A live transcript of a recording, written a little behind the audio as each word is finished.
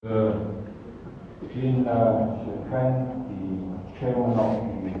Jean Jinhua, the chairman of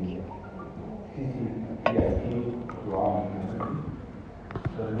the CCPIT, the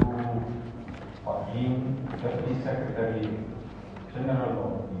Alvin, Deputy Secretary General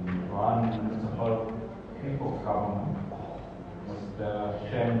of the Midrand Municipal People's Government, Mr.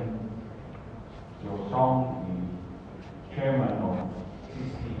 Shen Yosong, the chairman of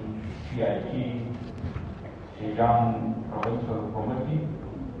CCPIT, Zhejiang Provincial Committee,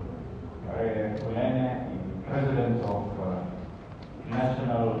 Ulene, the president of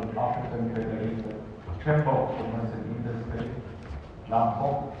National African Federation Chamber of Commerce and Industry, NAFO,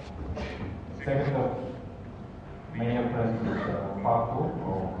 Secretary Mayor Francis Paco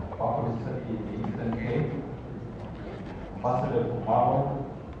of Paco City, the Eastern Cape, Ambassador Kumaro,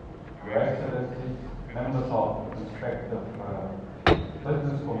 Your Excellencies, members of respective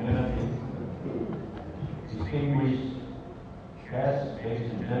business communities, distinguished guests, ladies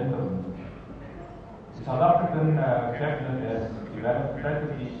and gentlemen. The South African cabinet has developed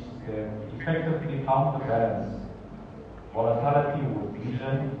strategies that effectively counterbalance volatility with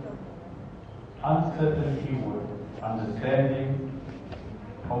vision, uncertainty with understanding,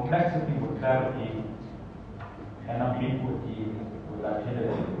 complexity with clarity, and ambiguity with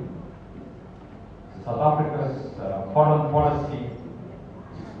agility. South Africa's foreign policy is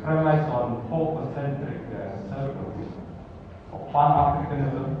premised on four concentric circles of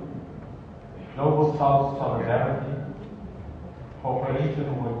Pan-Africanism, global South solidarity, cooperation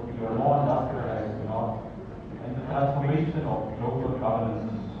with the more industrialized North, and the transformation of global governance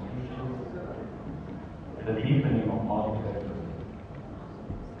institutions, the deepening of multilateralism.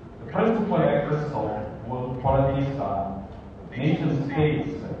 The principal actors of world politics are nation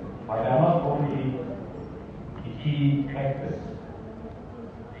states, but they are not only the key actors.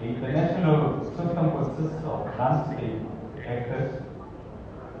 The international system consists of non-state actors,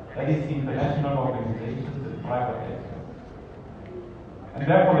 that is, international organizations and private actors. And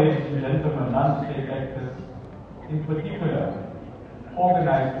therefore, ladies and gentlemen, non-state actors, in particular,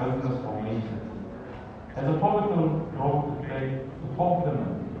 organized business formations, has a pivotal role to play to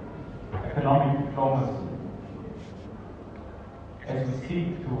complement economic diplomacy as we seek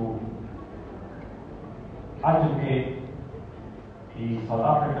to agitate the South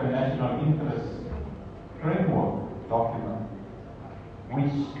African National Interest Framework document,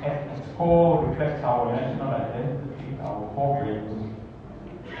 which at its core reflects our national identity, our core values,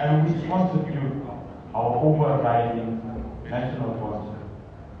 and which constitute our overriding national culture.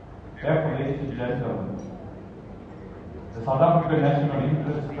 Therefore, ladies and gentlemen, the South African National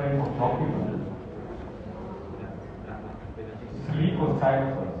Interest Framework document is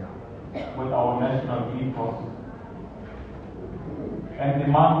reconcilable with our national ethos and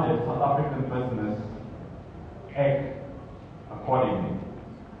demand that South African business act accordingly.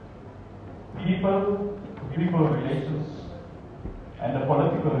 People-to-people relations and the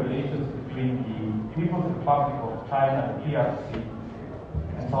political relations between the People's Republic of China, the PRC,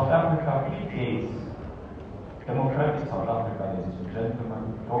 and South Africa predates democratic South Africa, ladies and gentlemen,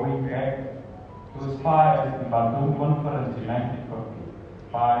 going back to as far as the Bandung Conference in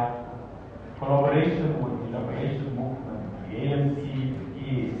 1955, collaboration with the liberation movement, the ANC, the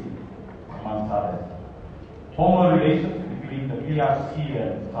EAC, amongst others. Formal relations between the PRC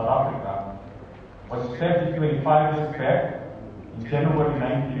and South Africa was established 25 years back in January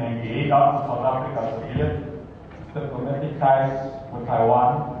 1998 after South Africa severed diplomatic ties with Taiwan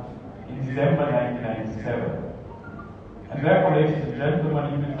in December 1997. And therefore, ladies and gentlemen,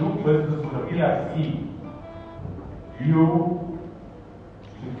 if you do business with the PRC, you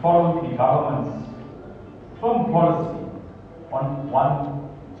should follow the government's firm policy on one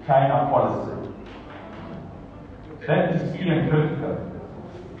China policy. That is key and critical.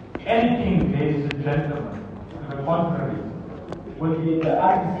 Anything, ladies and gentlemen, to the contrary, will be the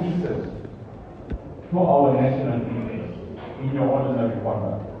antithesis to our national interest in your ordinary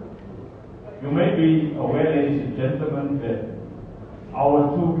conduct. You may be aware, ladies and gentlemen, that our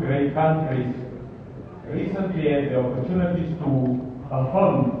two great countries recently had the opportunities to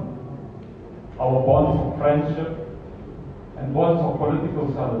affirm our bonds of friendship and bonds of political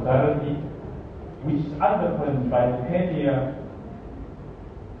solidarity, which is underpinned by the 10-year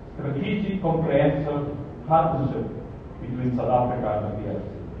strategic comprehensive partnership between South Africa and the PRC.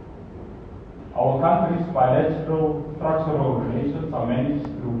 Our countries' bilateral structural relations are managed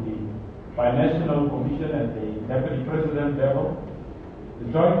through the Binational Commission at the Deputy President level, the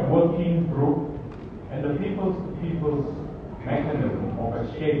Joint Working Group, and the People's Mechanism of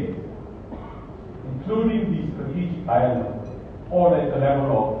Exchange, including the strategic dialogue, all at the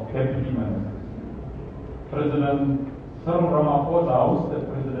level of deputy ministers. President Cyril Ramaphosa hosted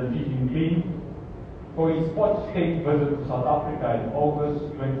President Xi Jinping for his fourth state visit to South Africa in August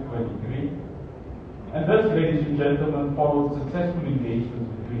 2023. And this, ladies and gentlemen, follows successful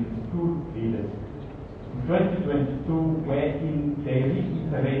engagements between the two leaders in 2022, wherein they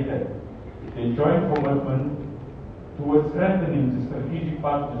reiterated their joint commitment towards strengthening the strategic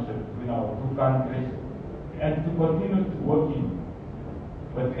partnership between our two countries and to continue to working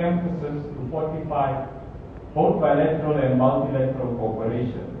with emphasis to fortify both bilateral and multilateral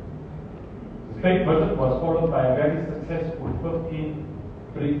cooperation. The state visit was followed by a very successful 15th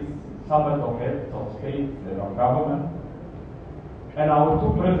BRICS Summit of Heads of States and of Government, and our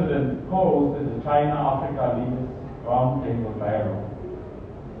two presidents co-hosted the China-Africa Leaders Roundtable Dialogue.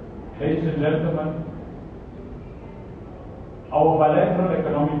 Ladies and gentlemen, our bilateral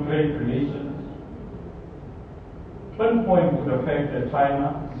economic trade relations pinpoint to the fact that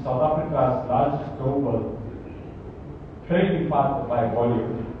China is South Africa's largest global trading partner by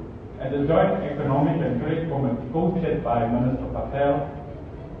volume, and the Joint Economic and Trade Committee, co-chaired by Minister Patel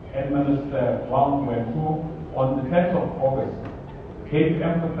and Minister Wang Wenfu, on the 10th of August, gave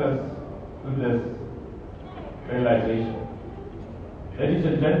emphasis to this realization. Ladies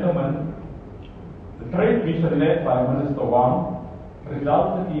and gentlemen, the trade vision led by Minister Wang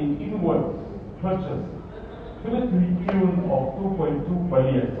resulted in inward purchase to the tune of 2.2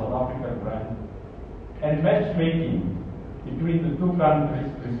 billion South African rand and matchmaking between the two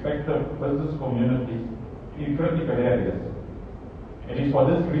countries' respective business communities in critical areas. It is for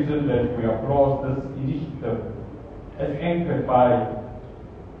this reason that we applaud this initiative as anchored by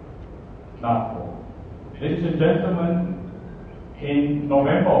NAFO. Ladies and gentlemen, in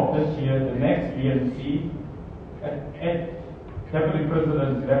November of this year, the next BNC at Deputy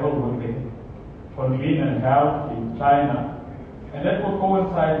President's level will be convened and held in China, and that will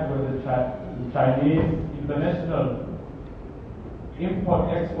coincide with the Chinese International Import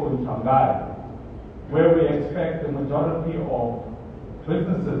Expo in Shanghai, where we expect the majority of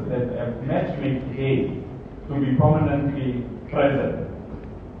businesses that have matchmade today to be prominently present.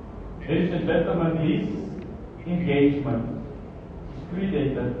 Ladies and gentlemen, this engagement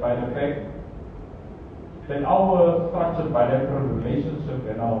predated by the fact that our structured bilateral relationship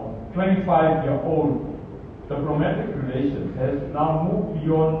and our 25-year-old diplomatic relations has now moved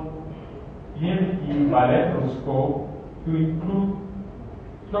beyond merely the bilateral scope to include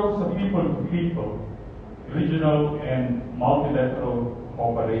closer people-to-people, regional and multilateral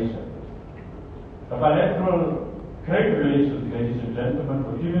cooperation. The bilateral trade relations, ladies and gentlemen,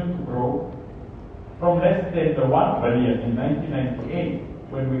 continue to grow from less than the 1 billion in 1998,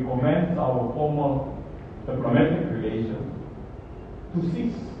 when we commenced our formal diplomatic relations, to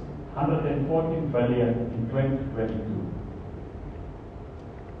 614 billion in 2022.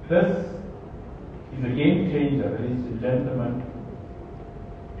 This is a game changer, ladies and gentlemen,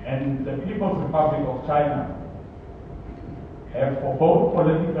 and the People's Republic of China have, for both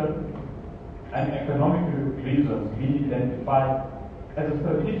political and economic reasons, been identified as a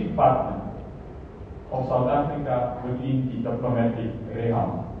strategic partner of South Africa within the diplomatic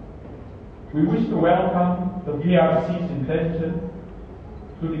realm. We wish to welcome the PRC's intention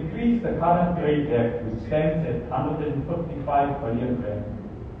to decrease the current trade debt, which stands at 155 billion rand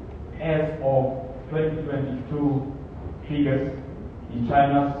as of 2022 figures in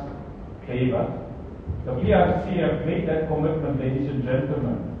China's favor. The PRC have made that commitment, ladies and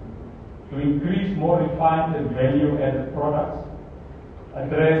gentlemen, to increase more refined and value-added products,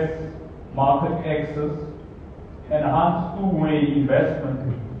 address market access, enhance two-way investment,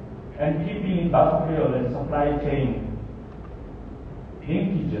 and keeping industrial and supply chain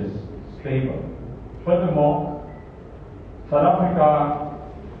linkages stable. Furthermore, South Africa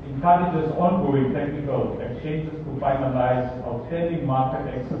encourages ongoing technical exchanges to finalize outstanding market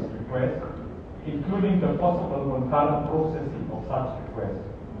access requests, including the possible concurrent processing of such requests.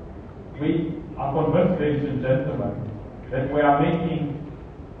 We are convinced, ladies and gentlemen, that we are making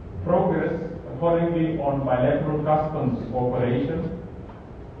progress accordingly on bilateral customs cooperation,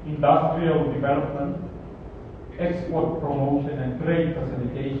 industrial development, export promotion and trade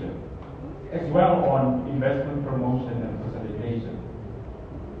facilitation, as well on investment promotion and facilitation.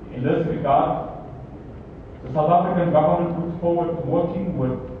 In this regard, the South African government puts forward to working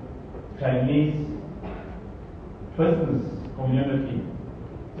with Chinese business community,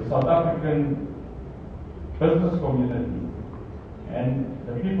 the South African business community, and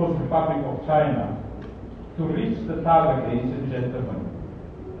the People's Republic of China to reach the target, ladies and gentlemen,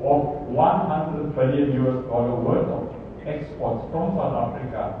 of $100 billion worth of exports from South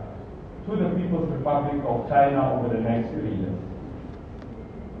Africa to the People's Republic of China over the next 3 years.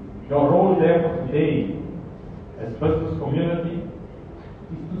 Your role therefore today as business community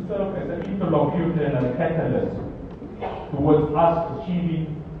is to serve as an interlocutor and a catalyst towards us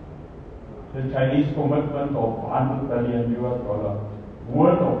achieving the Chinese commitment of $100 billion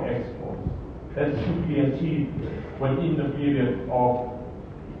worth of exports that should be achieved within the period of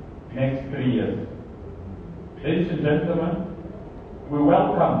next 3 years. Ladies and gentlemen, we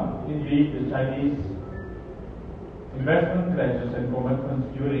welcome indeed the Chinese investment pledges and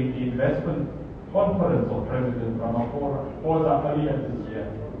commitments during the investment conference of President Ramaphosa earlier this year,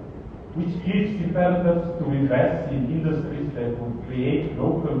 which gives imperatives to invest in industries that will create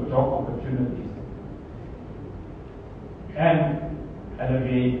local job opportunities and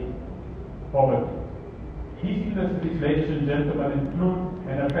alleviate poverty. These industries, ladies and gentlemen, include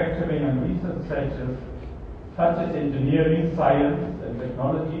manufacturing and research sectors such as engineering, science and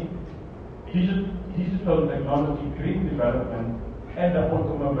technology, digital technology, green development, and the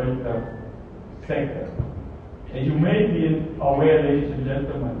automobile sector. As you may be aware, ladies and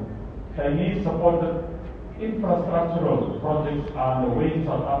gentlemen, Chinese-supported infrastructural projects are underway in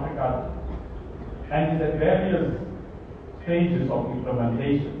South Africa and is at various stages of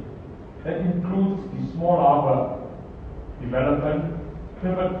implementation. That includes the small harbour development,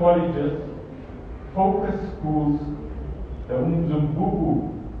 private colleges, focus schools, the Umzumbuku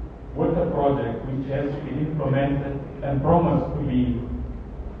water project, which has been implemented and promised to be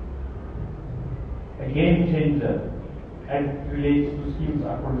a game changer as it relates to skills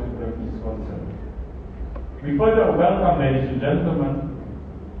acquisition is concerned. We further welcome, ladies and gentlemen,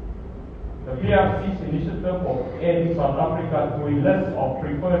 the PRC's initiative of adding South Africa to a list of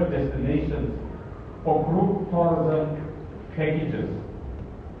preferred destinations for group tourism packages.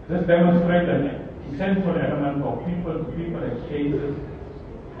 This demonstrates an essential element of people-to-people exchanges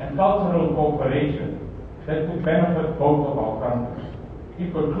and cultural cooperation that could benefit both of our countries.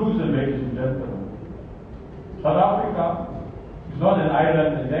 In conclusion, ladies and gentlemen, South Africa is not an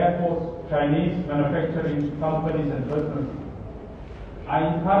island, and therefore Chinese manufacturing companies and businesses are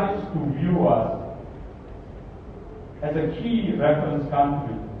encouraged to view us as a key reference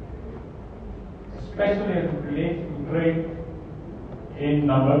country, especially as it relates to trade in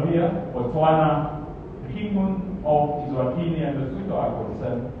Namibia, Botswana, the Kingdom of Eswatini and Lesotho are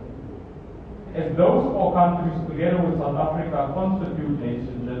concerned. As those four countries, together with South Africa, constitute, ladies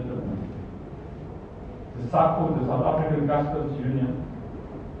and gentlemen, the SACU, the South African Customs Union,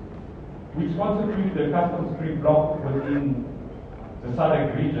 which constitutes the customs-free bloc within the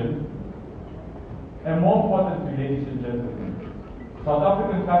SADC region, and more importantly, ladies and gentlemen, South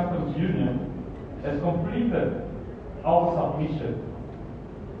African Customs Union has completed our submission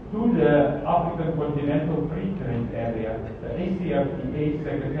to the African Continental Free Trade Area, the ACFTA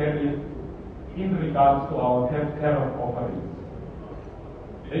Secretariat, in regards to our tariff offerings.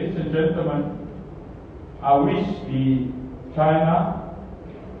 Ladies and gentlemen, I wish the China,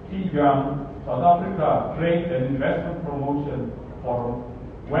 Zhejiang, South Africa Trade and Investment Promotion Forum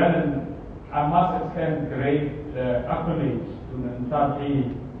well, and I must extend great accolades to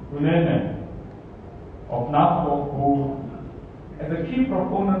Ntati Kunene of NAFO, who, as a key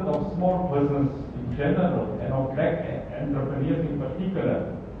proponent of small business in general and of black entrepreneurs in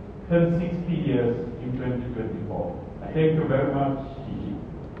particular, turned 60 years in 2024. Thank you very much, Gigi.